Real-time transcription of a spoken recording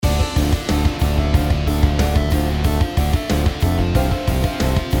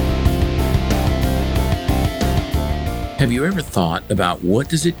Have you ever thought about what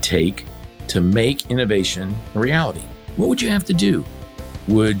does it take to make innovation a reality? What would you have to do?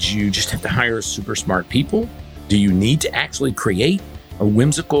 Would you just have to hire super smart people? Do you need to actually create a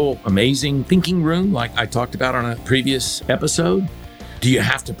whimsical, amazing thinking room like I talked about on a previous episode? Do you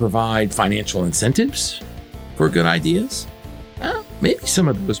have to provide financial incentives for good ideas? Maybe some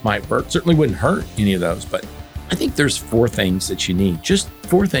of those might work. Certainly wouldn't hurt any of those, but I think there's 4 things that you need. Just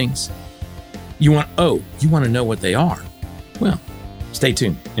 4 things. You want to know what they are. Well, stay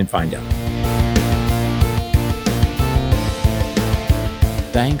tuned and find out.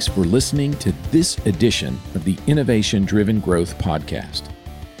 Thanks for listening to this edition of the Innovation Driven Growth Podcast.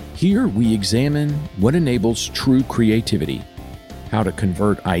 Here we examine what enables true creativity, how to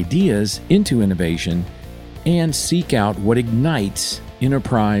convert ideas into innovation, and seek out what ignites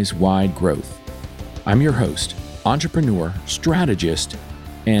enterprise-wide growth. I'm your host, entrepreneur, strategist,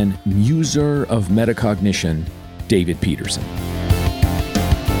 and user of metacognition, David Peterson.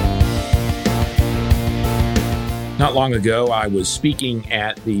 Not long ago, I was speaking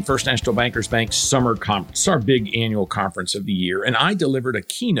at the First National Bankers Bank Summer Conference, our big annual conference of the year, and I delivered a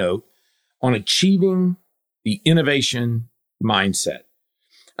keynote on achieving the innovation mindset.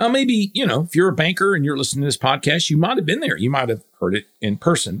 Maybe, if you're a banker and you're listening to this podcast, you might have been there. You might have heard it in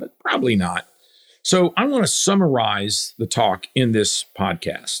person, but probably not. So I want to summarize the talk in this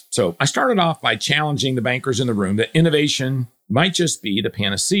podcast. So I started off by challenging the bankers in the room that innovation might just be the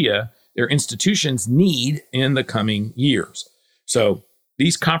panacea their institutions need in the coming years. So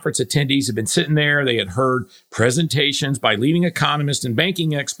these conference attendees have been sitting there. They had heard presentations by leading economists and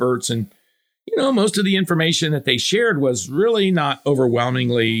banking experts. And, most of the information that they shared was really not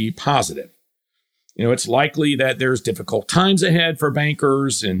overwhelmingly positive. It's likely that there's difficult times ahead for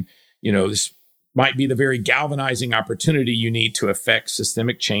bankers. And, this might be the very galvanizing opportunity you need to affect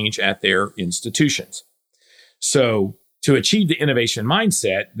systemic change at their institutions. So to achieve the innovation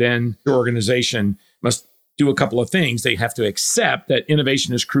mindset, then your organization must do a couple of things. They have to accept that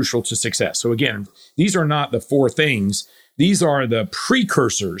innovation is crucial to success. So again, these are not the 4 things. These are the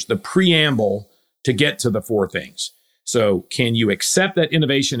precursors, the preamble to get to the 4 things. So can you accept that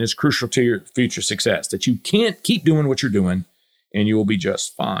innovation is crucial to your future success, that you can't keep doing what you're doing and you will be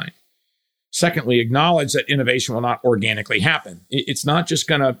just fine? Secondly, acknowledge that innovation will not organically happen. It's not just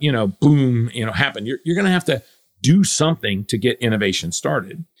going to, boom, happen. You're going to have to do something to get innovation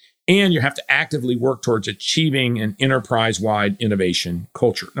started. And you have to actively work towards achieving an enterprise-wide innovation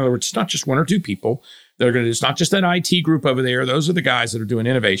culture. In other words, it's not just 1 or 2 people that are going to do. It's not just that IT group over there. Those are the guys that are doing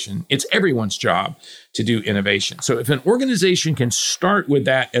innovation. It's everyone's job to do innovation. So if an organization can start with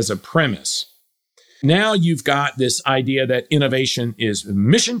that as a premise, now you've got this idea that innovation is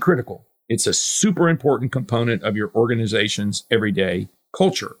mission critical. It's a super important component of your organization's everyday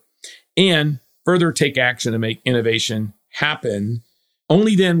culture. And further take action to make innovation happen.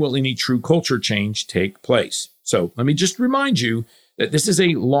 Only then will any true culture change take place. So let me just remind you that this is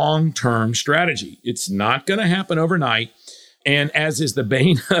a long-term strategy. It's not going to happen overnight. And as is the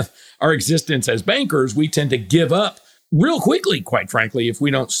bane of our existence as bankers, we tend to give up real quickly, quite frankly, if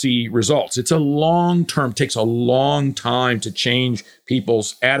we don't see results. It's a long-term, takes a long time to change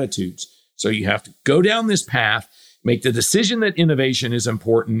people's attitudes. So you have to go down this path, make the decision that innovation is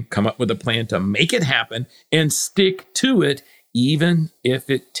important, come up with a plan to make it happen, and stick to it, even if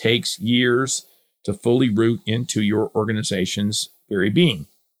it takes years to fully root into your organization's very being.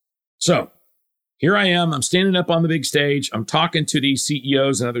 So here I am. I'm standing up on the big stage. I'm talking to these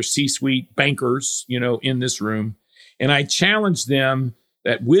CEOs and other C-suite bankers, in this room. And I challenged them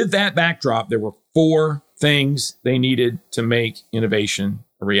that with that backdrop, there were 4 things they needed to make innovation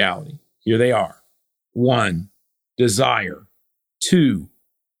a reality. Here they are. 1, desire. 2,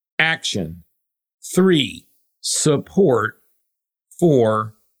 action. 3, support.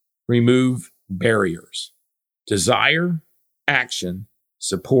 4, remove barriers. Desire, action,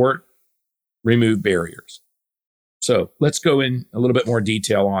 support, remove barriers. So let's go in a little bit more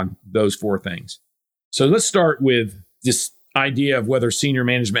detail on those 4 things. So let's start with this idea of whether senior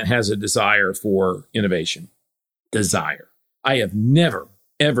management has a desire for innovation. Desire. I have never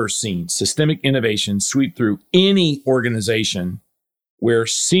ever seen systemic innovation sweep through any organization where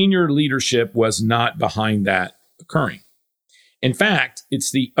senior leadership was not behind that occurring. In fact,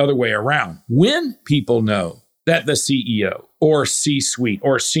 it's the other way around. When people know that the CEO or C-suite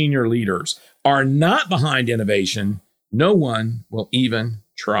or senior leaders are not behind innovation, no one will even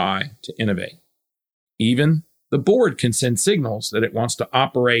try to innovate. Even the board can send signals that it wants to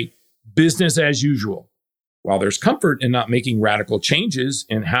operate business as usual. While there's comfort in not making radical changes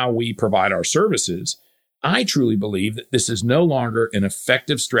in how we provide our services, I truly believe that this is no longer an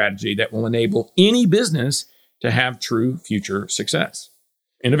effective strategy that will enable any business to have true future success.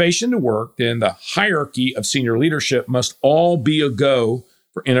 Innovation to work, then the hierarchy of senior leadership must all be a go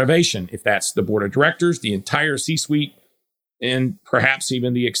for innovation. If that's the board of directors, the entire C-suite, and perhaps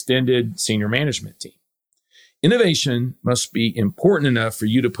even the extended senior management team. Innovation must be important enough for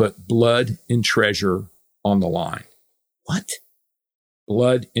you to put blood and treasure on the line. What?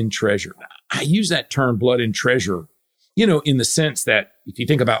 Blood and treasure. I use that term blood and treasure, in the sense that if you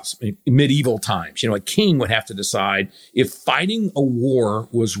think about medieval times, a king would have to decide if fighting a war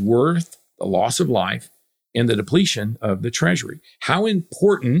was worth the loss of life and the depletion of the treasury. How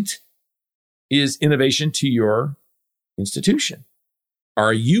important is innovation to your institution?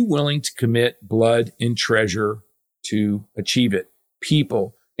 Are you willing to commit blood and treasure to achieve it?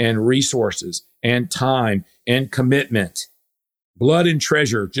 People and resources and time and commitment. Blood and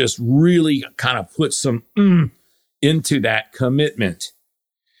treasure just really kind of put some into that commitment.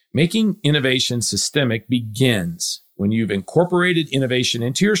 Making innovation systemic begins when you've incorporated innovation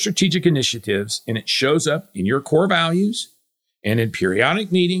into your strategic initiatives and it shows up in your core values and in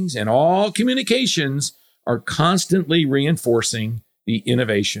periodic meetings, and all communications are constantly reinforcing the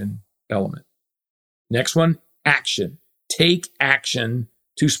innovation element. Next one, action. Take action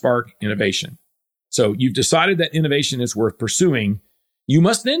to spark innovation. So you've decided that innovation is worth pursuing. You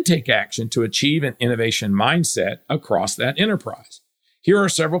must then take action to achieve an innovation mindset across that enterprise. Here are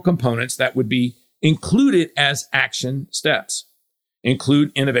several components that would be included as action steps.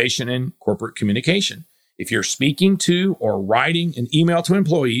 Include innovation in corporate communication. If you're speaking to or writing an email to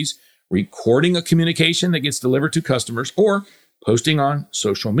employees, recording a communication that gets delivered to customers, or posting on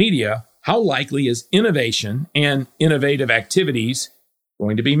social media, how likely is innovation and innovative activities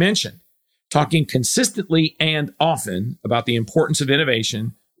going to be mentioned? Talking consistently and often about the importance of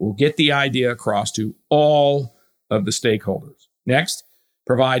innovation will get the idea across to all of the stakeholders. Next,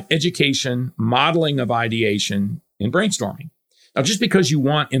 provide education, modeling of ideation, and brainstorming. Now, just because you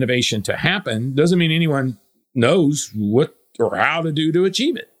want innovation to happen doesn't mean anyone knows what or how to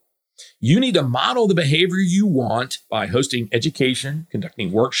achieve it. You need to model the behavior you want by hosting education,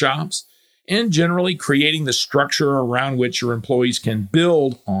 conducting workshops, and generally creating the structure around which your employees can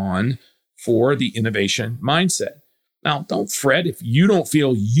build on for the innovation mindset. Now, don't fret if you don't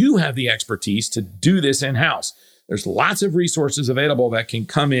feel you have the expertise to do this in-house. There's lots of resources available that can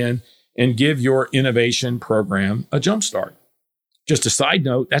come in and give your innovation program a jumpstart. Just a side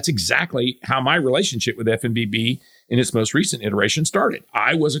note, that's exactly how my relationship with FNBB in its most recent iteration started.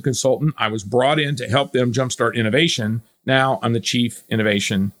 I was a consultant. I was brought in to help them jumpstart innovation. Now I'm the chief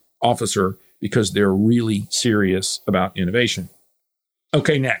innovation officer because they're really serious about innovation.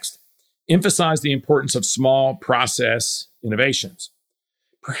 Okay, next. Emphasize the importance of small process innovations.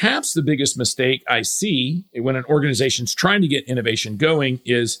 Perhaps the biggest mistake I see when an organization's trying to get innovation going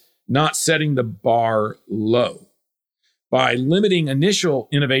is not setting the bar low. By limiting initial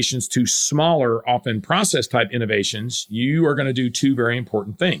innovations to smaller, often process-type innovations, you are going to do two very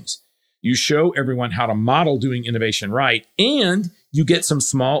important things. You show everyone how to model doing innovation right, and you get some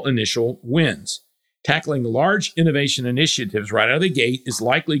small initial wins. Tackling large innovation initiatives right out of the gate is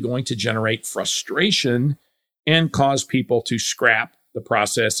likely going to generate frustration and cause people to scrap the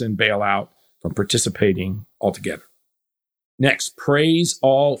process and bail out from participating altogether. Next, praise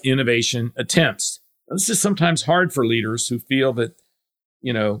all innovation attempts. Now, this is sometimes hard for leaders who feel that,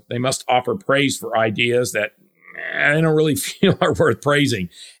 they must offer praise for ideas that they don't really feel are worth praising.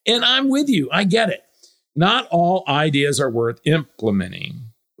 And I'm with you. I get it. Not all ideas are worth implementing,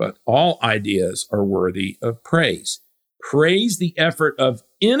 but all ideas are worthy of praise. Praise the effort of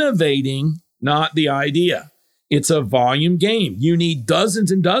innovating, not the idea. It's a volume game. You need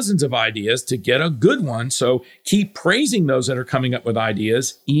dozens and dozens of ideas to get a good one. So keep praising those that are coming up with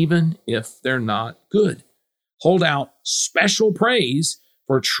ideas, even if they're not good. Hold out special praise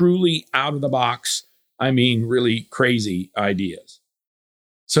for truly out of the box, really crazy ideas.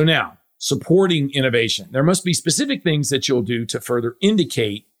 So now, supporting innovation. There must be specific things that you'll do to further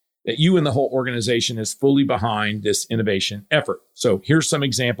indicate that you and the whole organization is fully behind this innovation effort. So here's some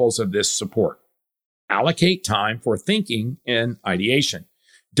examples of this support. Allocate time for thinking and ideation.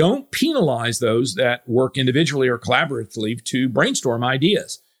 Don't penalize those that work individually or collaboratively to brainstorm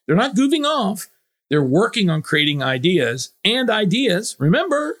ideas. They're not goofing off. They're working on creating ideas, and ideas,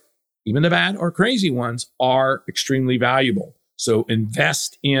 remember, even the bad or crazy ones, are extremely valuable. So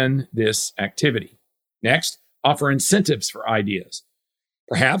invest in this activity. Next, offer incentives for ideas.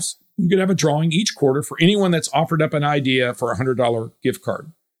 Perhaps you could have a drawing each quarter for anyone that's offered up an idea for a $100 gift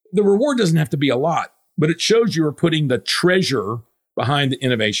card. The reward doesn't have to be a lot, but it shows you are putting the treasure behind the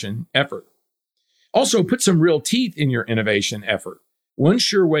innovation effort. Also, put some real teeth in your innovation effort. One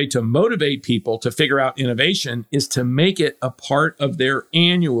sure way to motivate people to figure out innovation is to make it a part of their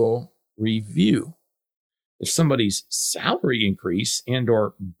annual review. If somebody's salary increase and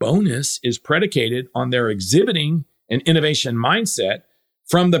or bonus is predicated on their exhibiting an innovation mindset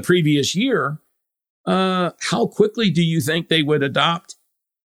from the previous year, how quickly do you think they would adopt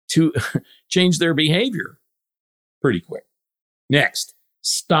to change their behavior? Pretty quick. Next,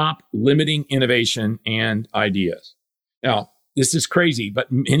 stop limiting innovation and ideas. Now, this is crazy, but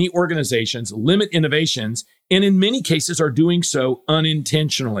many organizations limit innovations and in many cases are doing so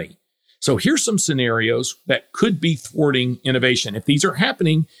unintentionally. So here's some scenarios that could be thwarting innovation. If these are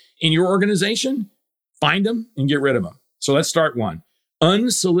happening in your organization, find them and get rid of them. So let's start one.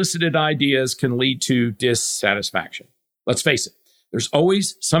 Unsolicited ideas can lead to dissatisfaction. Let's face it, there's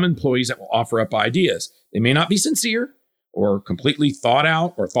always some employees that will offer up ideas. They may not be sincere or completely thought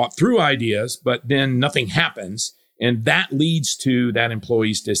out or thought through ideas, but then nothing happens. And that leads to that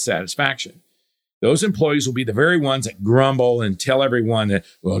employee's dissatisfaction. Those employees will be the very ones that grumble and tell everyone that,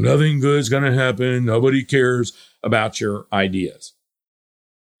 well, nothing good's going to happen. Nobody cares about your ideas.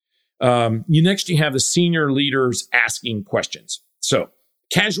 Next, you have the senior leaders asking questions. So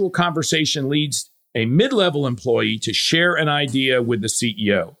casual conversation leads a mid-level employee to share an idea with the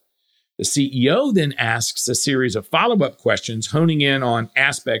CEO. The CEO then asks a series of follow-up questions, honing in on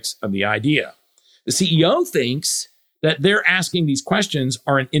aspects of the idea. The CEO thinks that they're asking these questions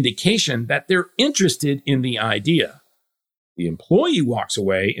are an indication that they're interested in the idea. The employee walks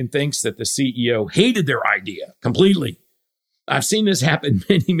away and thinks that the CEO hated their idea completely. I've seen this happen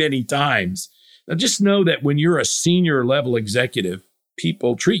many, many times. Now, just know that when you're a senior level executive,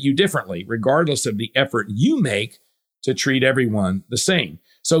 people treat you differently, regardless of the effort you make to treat everyone the same.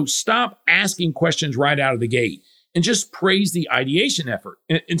 So stop asking questions right out of the gate and just praise the ideation effort.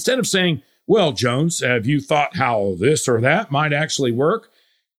 Instead of saying, well, Jones, have you thought how this or that might actually work?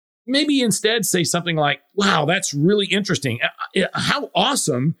 Maybe instead say something like, wow, that's really interesting. How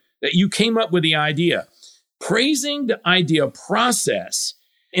awesome that you came up with the idea. Praising the idea process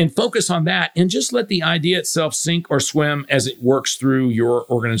and focus on that and just let the idea itself sink or swim as it works through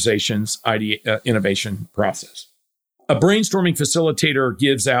your organization's innovation process. A brainstorming facilitator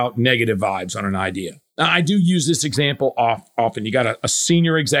gives out negative vibes on an idea. Now, I do use this example often. You got a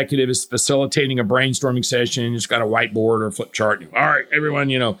senior executive is facilitating a brainstorming session. It's got a whiteboard or a flip chart. All right, everyone,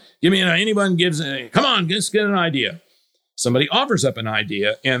 give me anyone gives, come on, let's get an idea. Somebody offers up an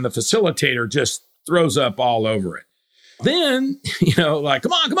idea and the facilitator just throws up all over it. Then, like,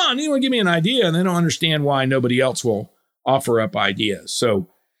 come on, anyone give me an idea. And they don't understand why nobody else will offer up ideas. So,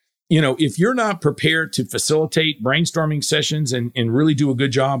 if you're not prepared to facilitate brainstorming sessions and really do a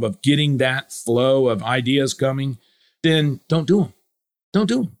good job of getting that flow of ideas coming, then don't do them. Don't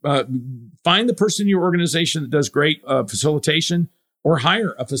do them. Find the person in your organization that does great facilitation or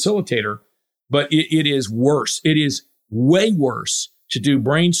hire a facilitator. But it is worse. It is way worse to do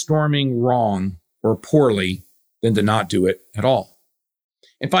brainstorming wrong or poorly than to not do it at all.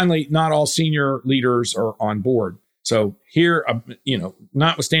 And finally, not all senior leaders are on board. So here,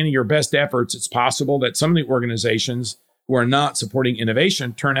 notwithstanding your best efforts, it's possible that some of the organizations who are not supporting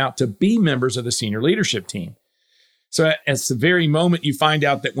innovation turn out to be members of the senior leadership team. So at the very moment you find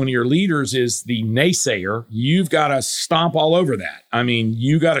out that one of your leaders is the naysayer, you've got to stomp all over that. I mean,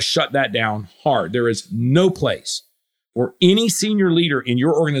 you got to shut that down hard. There is no place for any senior leader in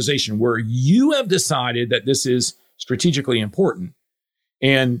your organization where you have decided that this is strategically important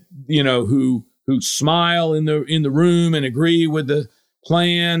and, who smile in the room and agree with the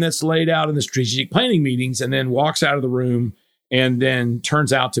plan that's laid out in the strategic planning meetings and then walks out of the room and then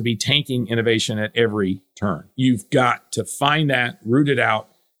turns out to be tanking innovation at every turn. You've got to find that, root it out,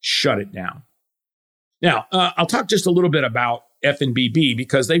 shut it down. Now, I'll talk just a little bit about F&BB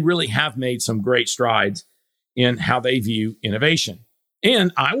because they really have made some great strides in how they view innovation.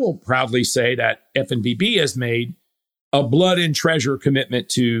 And I will proudly say that F&BB has made a blood and treasure commitment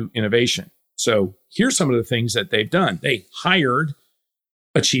to innovation. So here's some of the things that they've done. They hired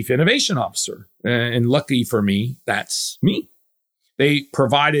a chief innovation officer. And lucky for me, that's me. They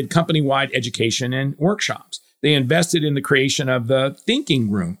provided company-wide education and workshops. They invested in the creation of the thinking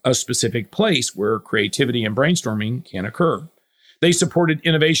room, a specific place where creativity and brainstorming can occur. They supported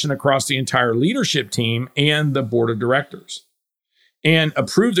innovation across the entire leadership team and the board of directors, and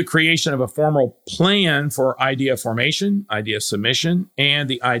approved the creation of a formal plan for idea formation, idea submission, and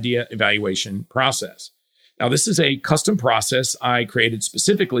the idea evaluation process. Now, this is a custom process I created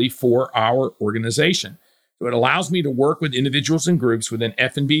specifically for our organization. So it allows me to work with individuals and groups within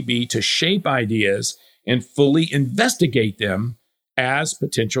F&BB to shape ideas and fully investigate them as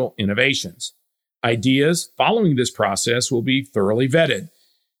potential innovations. Ideas following this process will be thoroughly vetted,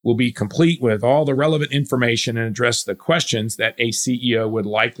 will be complete with all the relevant information, and address the questions that a CEO would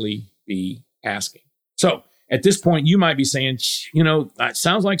likely be asking. So at this point, you might be saying, that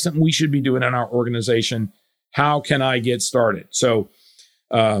sounds like something we should be doing in our organization. How can I get started? So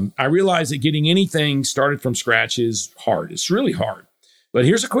I realize that getting anything started from scratch is hard. It's really hard. But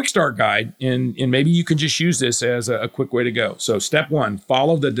here's a quick start guide, and maybe you can just use this as a quick way to go. So step 1,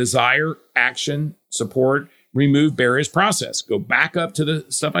 follow the desire, action, support, remove barriers process. Go back up to the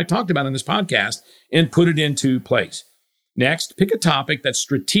stuff I talked about in this podcast and put it into place. Next, pick a topic that's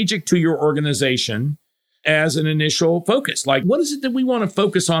strategic to your organization as an initial focus. Like, what is it that we want to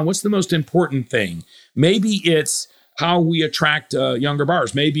focus on? What's the most important thing? Maybe it's how we attract younger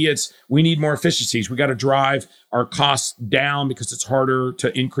buyers. Maybe it's we need more efficiencies. We got to drive our costs down because it's harder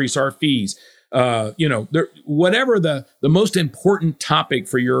to increase our fees. Whatever the most important topic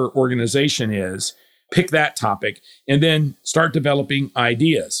for your organization is, pick that topic and then start developing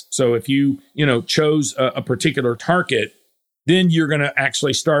ideas. So if you chose a particular target, then you're going to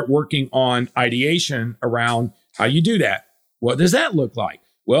actually start working on ideation around how you do that. What does that look like?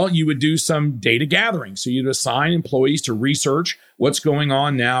 Well, you would do some data gathering. So you'd assign employees to research what's going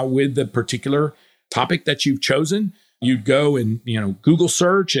on now with the particular topic that you've chosen. You'd go and Google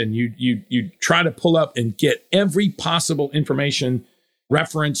search, and you try to pull up and get every possible information,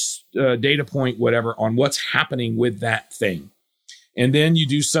 reference, data point, whatever, on what's happening with that thing. And then you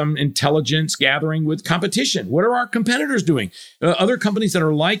do some intelligence gathering with competition. What are our competitors doing? Other companies that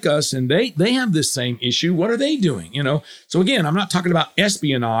are like us, and they have this same issue. What are they doing? So again, I'm not talking about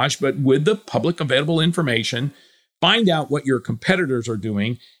espionage, but with the public available information, find out what your competitors are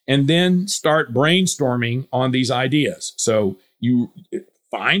doing, and then start brainstorming on these ideas. So you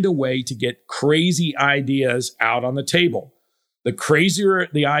find a way to get crazy ideas out on the table. The crazier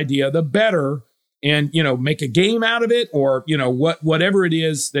the idea, the better. And, make a game out of it, or, whatever it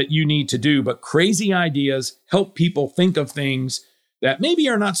is that you need to do. But crazy ideas help people think of things that maybe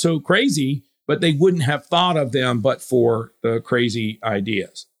are not so crazy, but they wouldn't have thought of them but for the crazy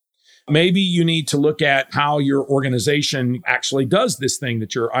ideas. Maybe you need to look at how your organization actually does this thing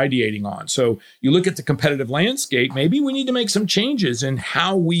that you're ideating on. So you look at the competitive landscape. Maybe we need to make some changes in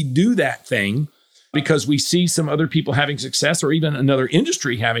how we do that thing, because we see some other people having success, or even another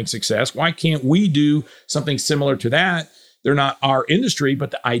industry having success. Why can't we do something similar to that? They're not our industry,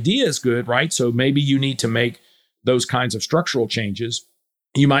 but the idea is good, right? So maybe you need to make those kinds of structural changes.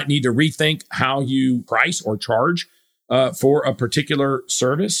 You might need to rethink how you price or charge for a particular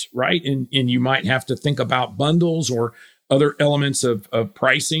service, right? And you might have to think about bundles or other elements of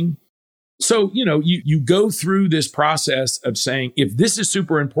pricing. So, you go through this process of saying, if this is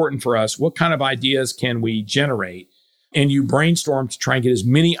super important for us, what kind of ideas can we generate? And you brainstorm to try and get as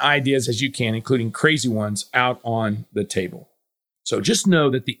many ideas as you can, including crazy ones, out on the table. So just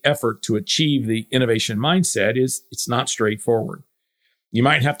know that the effort to achieve the innovation mindset it's not straightforward. You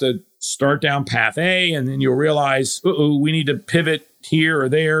might have to start down path A, and then you'll realize, we need to pivot here or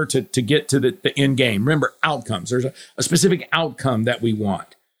there to get to the end game. Remember, outcomes. There's a specific outcome that we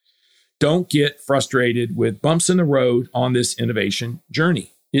want. Don't get frustrated with bumps in the road on this innovation journey.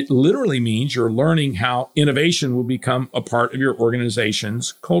 It literally means you're learning how innovation will become a part of your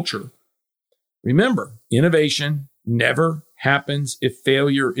organization's culture. Remember, innovation never happens if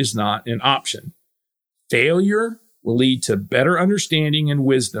failure is not an option. Failure will lead to better understanding and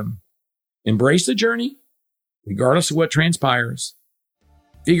wisdom. Embrace the journey, regardless of what transpires.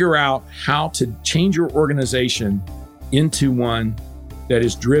 Figure out how to change your organization into one that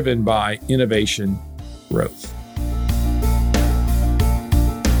is driven by innovation growth.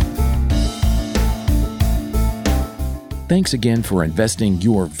 Thanks again for investing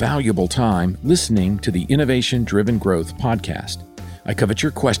your valuable time listening to the Innovation Driven Growth podcast. I covet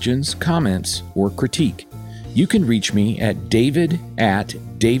your questions, comments, or critique. You can reach me at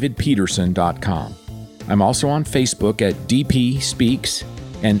david@davidpeterson.com. I'm also on Facebook at DP Speaks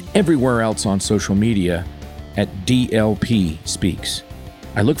and everywhere else on social media at DLP Speaks.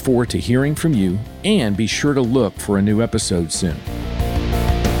 I look forward to hearing from you, and be sure to look for a new episode soon.